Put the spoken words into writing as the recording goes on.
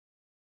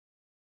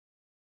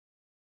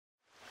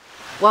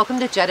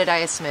Welcome to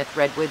Jedediah Smith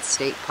Redwoods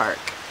State Park.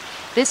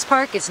 This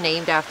park is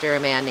named after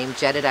a man named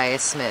Jedediah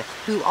Smith,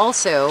 who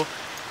also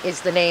is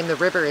the name the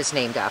river is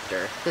named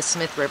after, the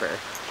Smith River.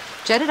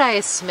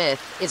 Jedediah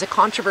Smith is a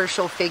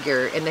controversial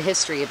figure in the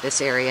history of this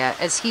area,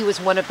 as he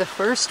was one of the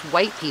first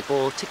white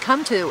people to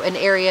come to an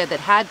area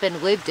that had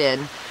been lived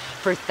in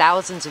for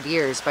thousands of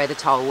years by the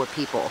Tolwa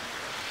people.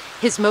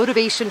 His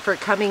motivation for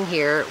coming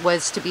here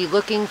was to be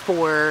looking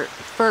for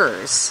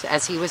furs,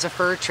 as he was a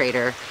fur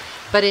trader,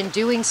 but in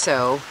doing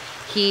so,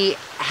 he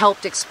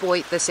helped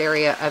exploit this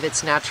area of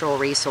its natural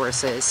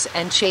resources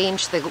and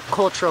change the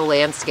cultural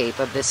landscape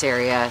of this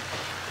area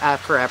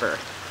forever.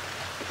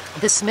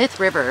 The Smith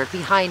River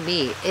behind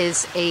me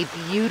is a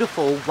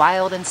beautiful,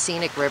 wild and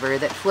scenic river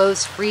that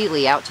flows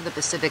freely out to the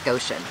Pacific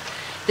Ocean.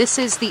 This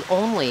is the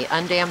only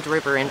undammed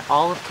river in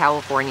all of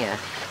California,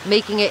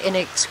 making it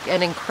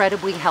an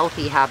incredibly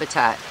healthy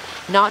habitat,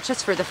 not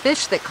just for the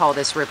fish that call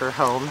this river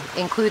home,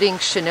 including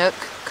Chinook,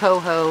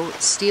 coho,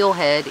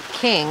 steelhead,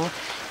 king,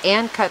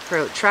 and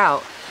cutthroat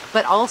trout,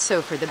 but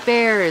also for the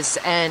bears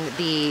and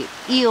the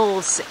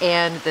eels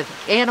and the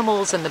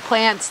animals and the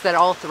plants that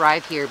all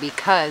thrive here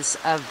because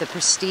of the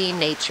pristine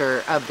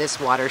nature of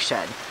this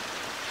watershed.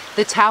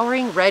 The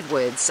towering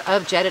redwoods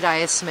of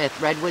Jedediah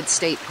Smith Redwoods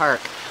State Park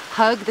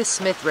hug the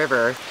Smith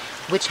River,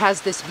 which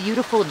has this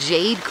beautiful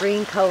jade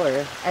green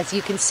color, as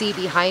you can see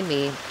behind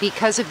me,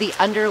 because of the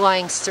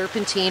underlying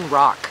serpentine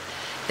rock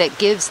that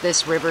gives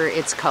this river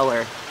its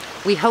color.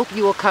 We hope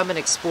you will come and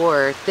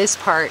explore this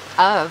part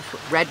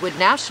of Redwood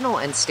National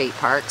and State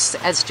Parks,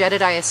 as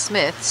Jedediah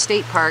Smith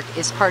State Park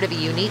is part of a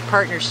unique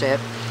partnership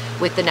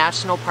with the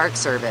National Park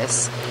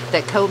Service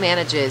that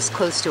co-manages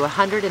close to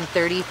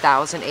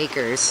 130,000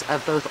 acres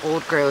of both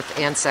old growth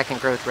and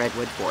second growth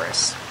redwood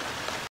forests.